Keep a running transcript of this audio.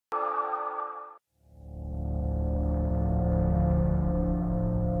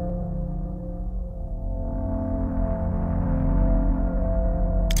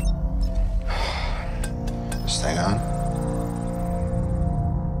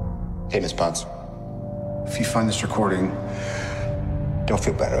Hey, Miss Potts. If you find this recording, don't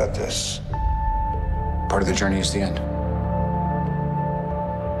feel bad about this. Part of the journey is the end.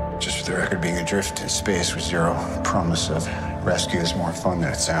 Just for the record, being adrift in space with zero promise of rescue is more fun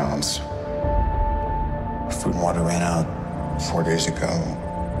than it sounds. Food and water ran out 4 days ago.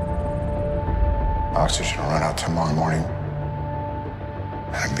 Oxygen will run out tomorrow morning.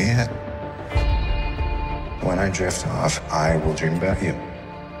 That'll be it. When I drift off, I will dream about you.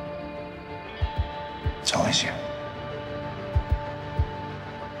 It's always you.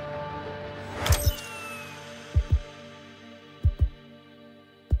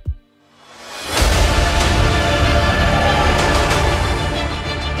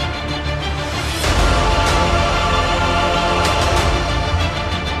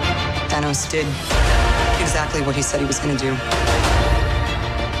 Thanos did exactly what he said he was going to do.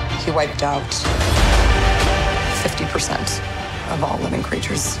 He wiped out 50% of all living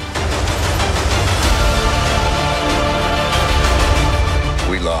creatures.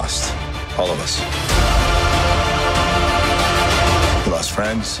 We lost, all of us. We lost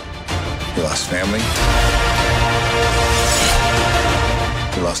friends, we lost family.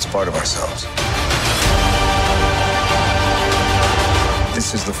 We lost a part of ourselves.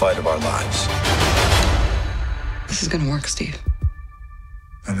 This is the fight of our lives. This is gonna work, Steve.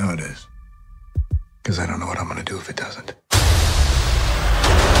 I know it is. Because I don't know what I'm gonna do if it doesn't.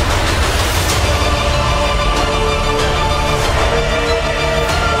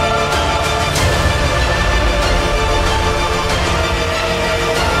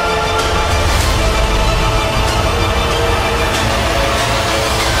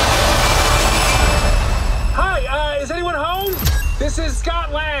 Is anyone home? This is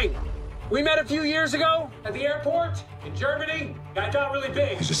Scott Lang. We met a few years ago at the airport in Germany. Got really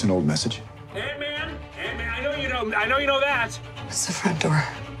big. Is this an old message? Ant-Man, I know you know that. It's the front door.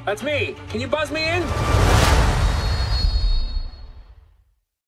 That's me. Can you buzz me in?